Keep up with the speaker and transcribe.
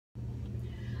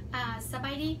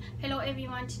Sabaydi. Hello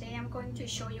everyone, today I'm going to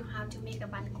show you how to make a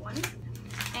Bahn Cuon.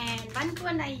 And Bahn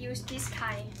Cuon, I use this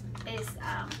kind. Is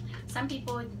some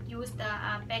people use the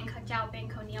bang khao bang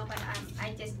khao niao, but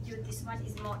I just use this one.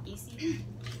 Is more easy.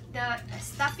 The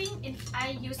stuffing,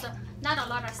 I use not a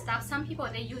lot of stuff. Some people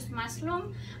they use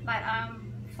mushroom, but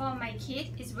for my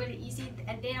kid it's really easy,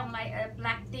 and they don't like a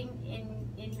black thing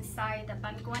inside the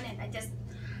Bahn Cuon, and I just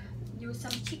use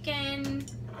some chicken,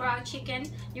 ground chicken.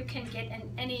 You can get in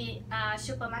any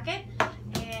supermarket.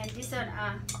 And this is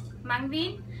mung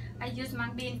bean. I use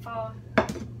mung bean for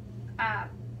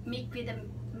mix with the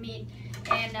meat,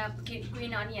 and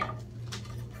green onion.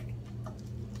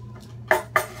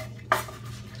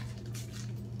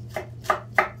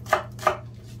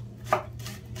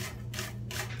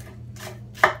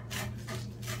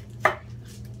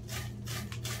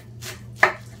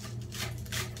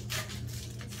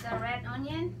 The red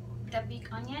onion, the big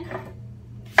onion.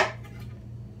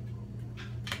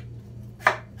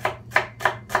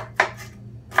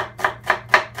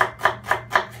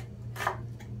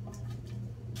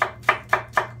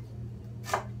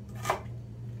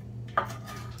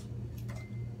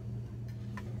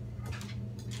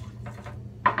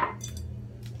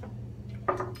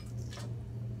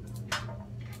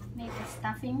 Make the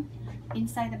stuffing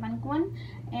inside the Bahn Cuon,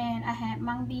 and I have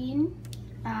mung bean.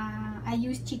 I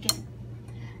use chicken,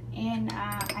 and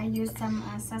I use some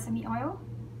sesame oil,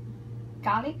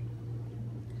 garlic,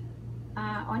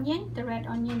 onion, the red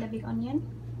onion, the big onion,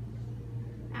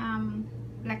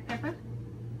 black pepper,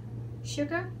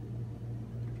 sugar,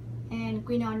 and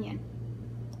green onion.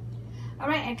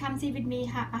 Alright, and come see with me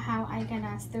how I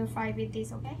gonna stir fry with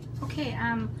this. Okay,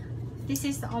 this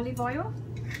is the olive oil.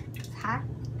 It's hot.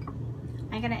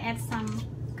 I'm gonna add some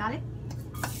garlic,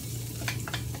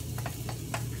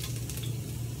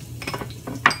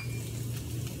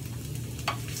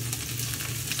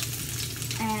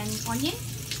 and onion,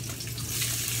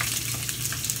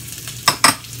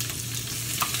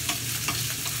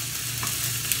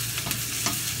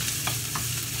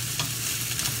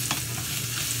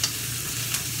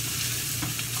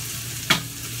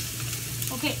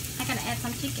 okay. I'm gonna add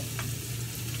some chicken.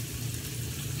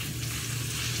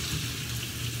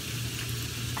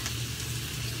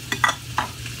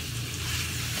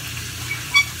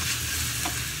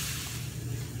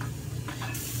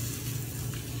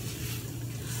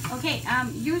 Okay,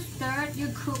 you stir, you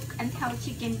cook until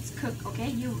chicken is cooked. Okay,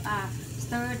 you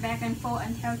stir it back and forth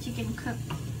until chicken cooked.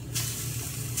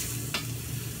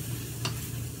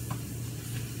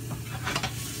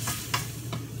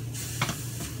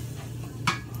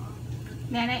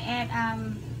 Then I add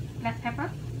black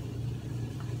pepper,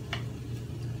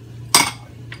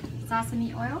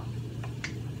 sesame oil,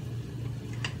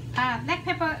 black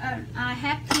pepper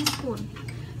half teaspoon,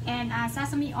 and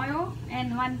sesame oil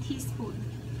and 1 teaspoon.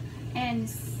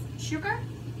 And sugar,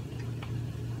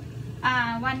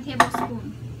 1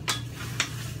 tablespoon.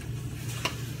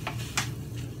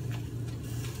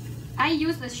 I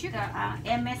use the sugar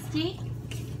MSG.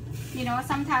 You know,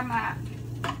 sometimes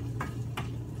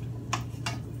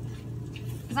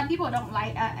some people don't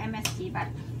like MSG, but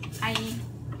I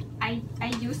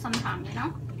use sometimes. You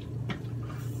know,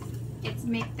 it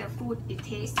make the food, it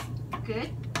tastes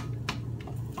good.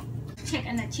 Check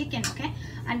on the chicken, okay,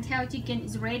 until chicken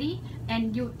is ready,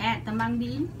 and you add the mung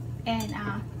bean and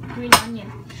green onion.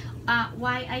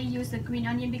 Why I use the green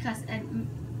onion? Because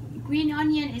green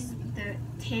onion is the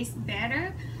taste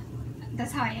better.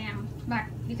 That's how I am. But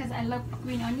because I love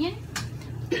green onion,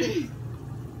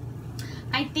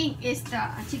 I think it's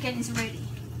the chicken is ready.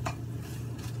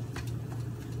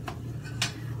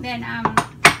 Then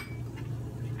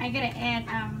I gotta add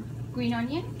green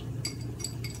onion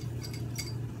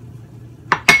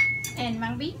and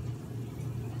mung bean,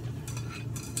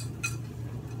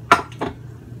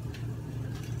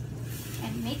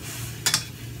 and mix.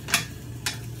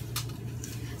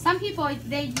 Some people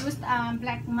they use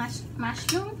black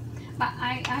mushroom, but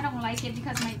I don't like it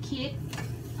because my kid,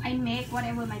 I make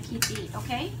whatever my kid eat.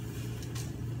 Okay.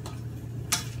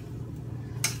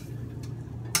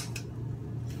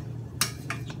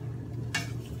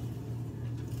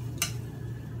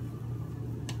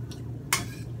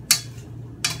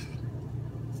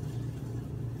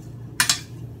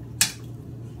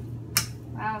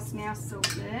 Wow, smells so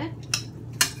good.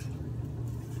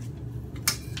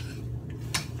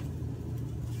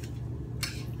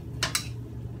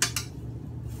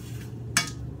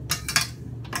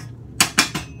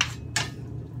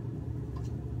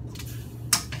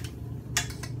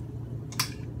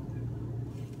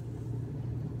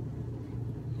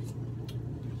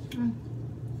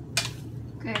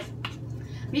 Good.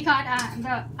 because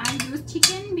I use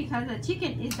chicken because the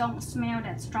chicken it don't smell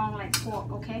that strong like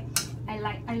pork. Okay, I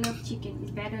love chicken.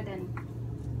 It's better than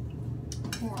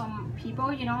pork.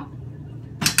 People, you know,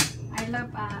 I love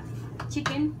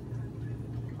chicken.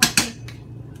 Okay,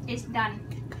 it's done.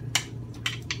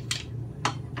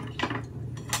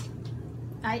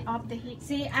 I off the heat.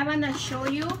 See, I wanna show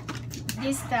you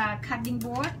this cutting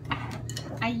board.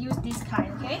 I use this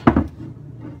kind, okay?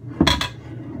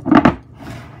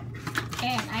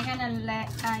 And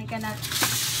I'm gonna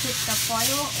put the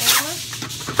foil over.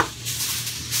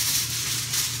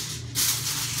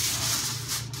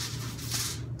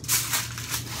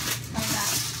 Like that.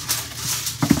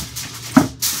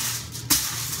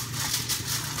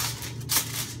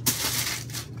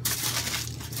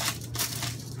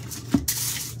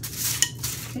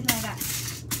 Just like that.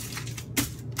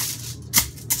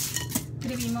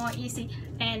 It'll be more easy.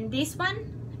 And this one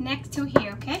next to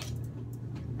here, okay?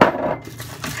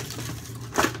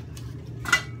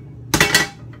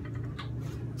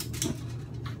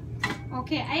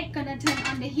 Okay, I'm gonna turn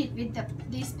on the heat with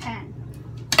this pan.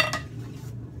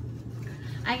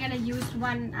 I'm gonna use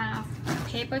one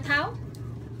paper towel,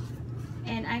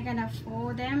 and I'm gonna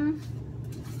fold them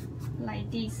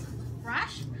like this.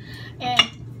 Brush, and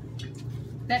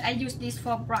that I use this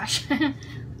for brush.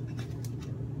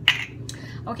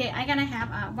 Okay, I'm gonna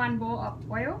have one bowl of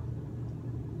oil.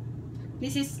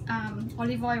 This is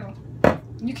olive oil.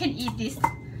 You can eat this,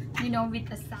 you know, with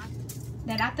the sauce.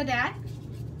 Then after that,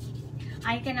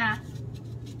 I'm gonna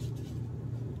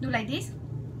do like this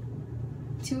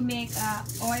to make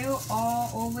oil all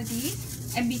over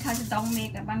this, and because don't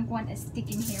make a banh cuon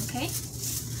stick in here, okay?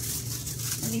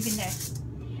 Leave it there.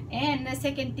 And the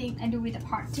second thing I do with the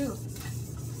part 2,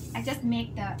 I just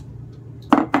make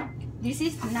this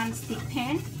is non-stick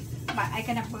pan, but I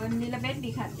gonna burn a little bit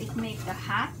because it makes the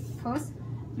hot first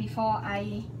before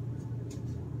I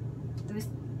do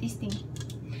this thing.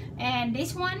 And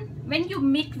this one, when you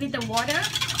mix with the water,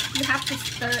 you have to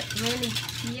stir it really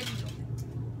carefully.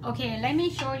 Okay, let me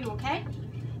show you, okay?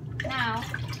 Now,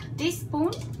 this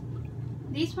spoon,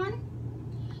 this one,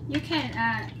 you can,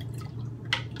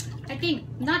 I think,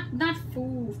 not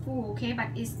full, okay? But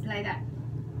it's like that.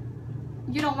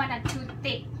 You don't want it too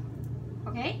thick,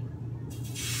 okay?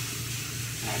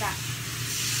 Like that.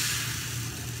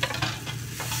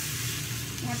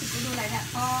 You have to do like that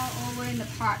all over in the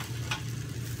pot.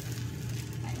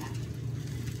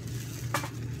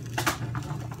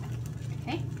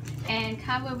 And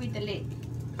cover with the lid.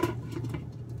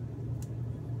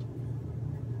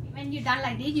 When you're done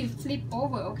like this, you flip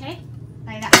over, okay?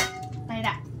 Like that, like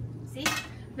that. See?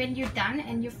 When you're done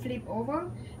and you flip over,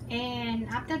 and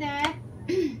after that,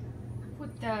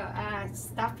 put the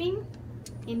stuffing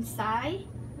inside,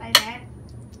 like that.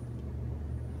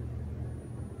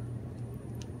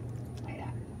 Like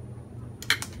that.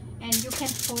 And you can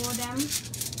fold them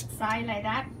side like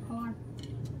that.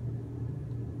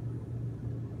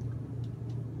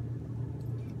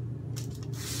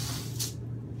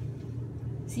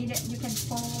 See that you can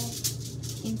fold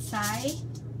inside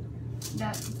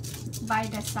by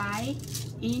the side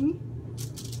in,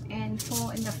 and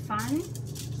fold in the front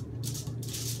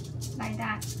like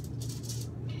that.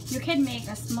 You can make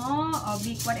a small or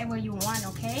big, whatever you want,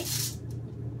 okay?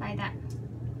 Like that.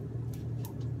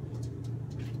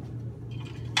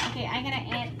 Okay, I'm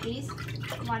gonna add this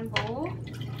one bowl,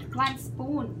 1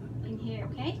 spoon in here,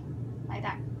 okay? Like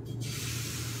that.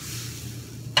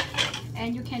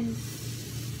 And you can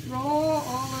roll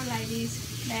over like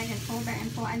this, back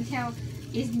and forth until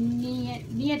it's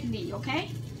neatly, okay?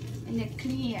 And then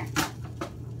clear.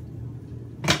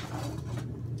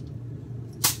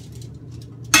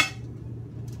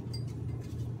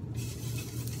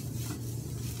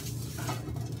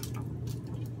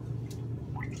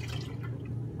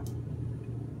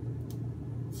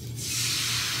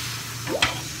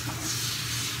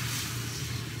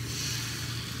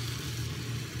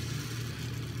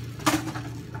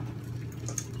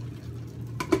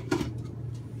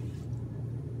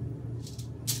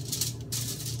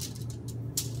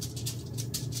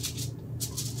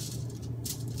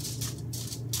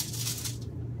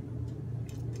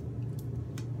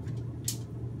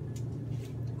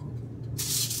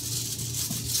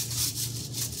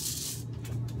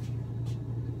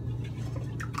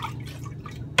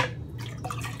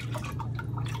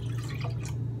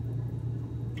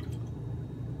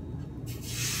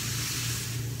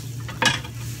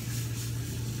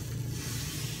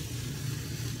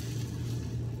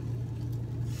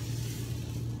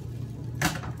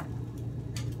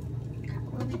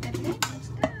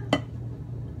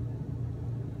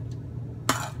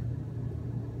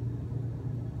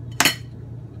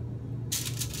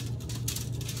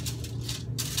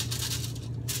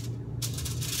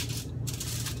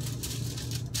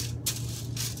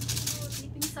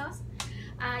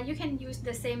 You can use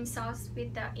the same sauce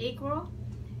with the egg roll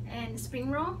and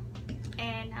spring roll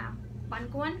and Bahn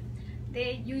Cuon.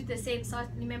 They use the same sauce.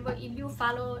 Remember, if you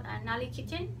follow Naly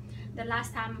kitchen, the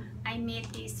last time I made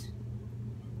this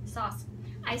sauce,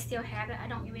 I still have it. I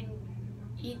don't even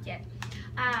eat yet.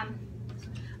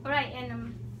 Alright,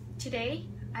 and today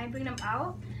I bring them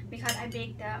out because I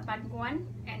make the Bahn Cuon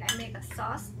and I make a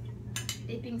sauce,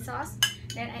 dipping sauce.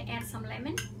 Then I add some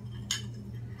lemon.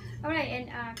 Alright,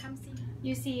 and come see.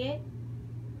 You see it?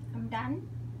 I'm done.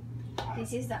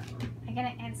 This is the. I'm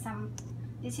gonna add some.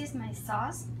 This is my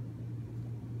sauce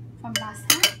from last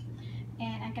time,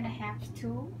 and I'm gonna have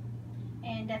two,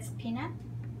 and that's peanut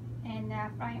and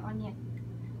fried onion.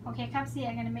 Okay, come see.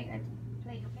 I'm gonna make a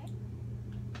plate.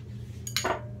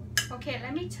 Okay. Okay,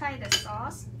 let me try the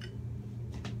sauce.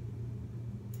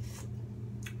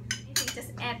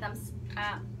 Just add them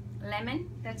lemon.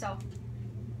 That's all.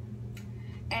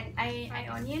 And fried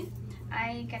onion.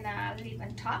 I gonna leave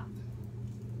on top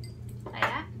like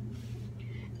that.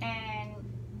 And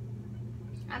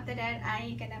after that,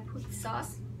 I gonna put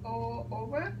sauce all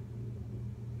over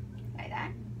like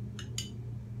that.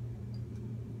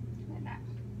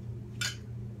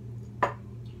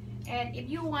 And if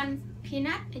you want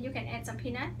peanut, you can add some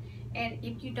peanut. And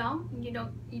if you don't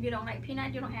like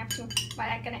peanut, you don't have to. But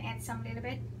I'm gonna add some little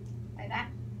bit like that.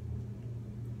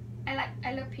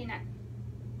 I love peanut.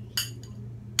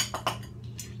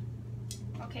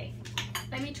 Okay,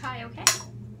 let me try. Okay.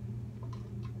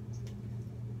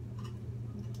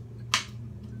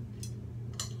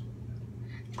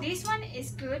 This one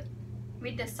is good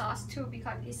with the sauce too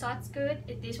because the sauce is good.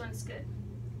 This one's good.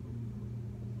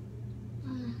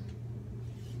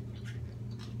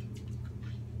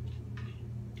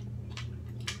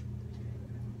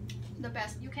 The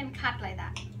best. You can cut like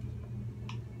that.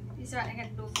 This is what I'm gonna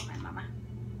do for my mama.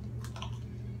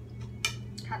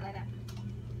 Cut like that.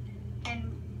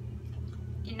 And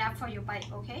enough for your bite,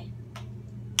 okay?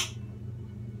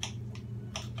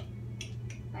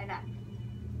 Like that.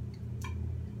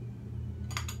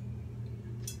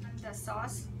 And the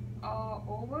sauce all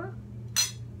over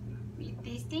with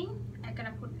this thing. I'm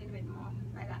gonna put a little bit more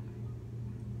like that.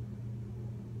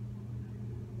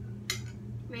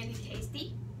 Really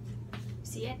tasty.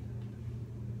 See it?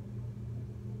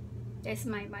 That's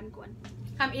my Bahn Cuon.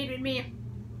 Come eat with me.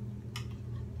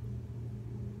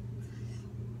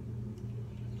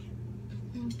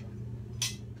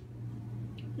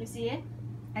 You see it?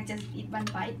 I just eat one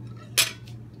bite.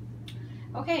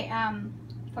 Okay,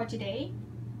 for today,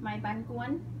 my Bahn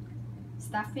Cuon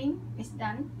stuffing is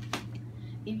done.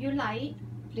 If you like,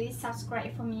 please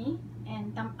subscribe for me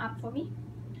and thumb up for me.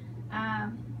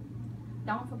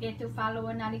 Don't forget to follow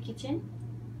Naly Kitchen.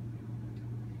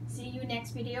 See you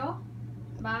next video.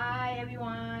 Bye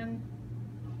everyone.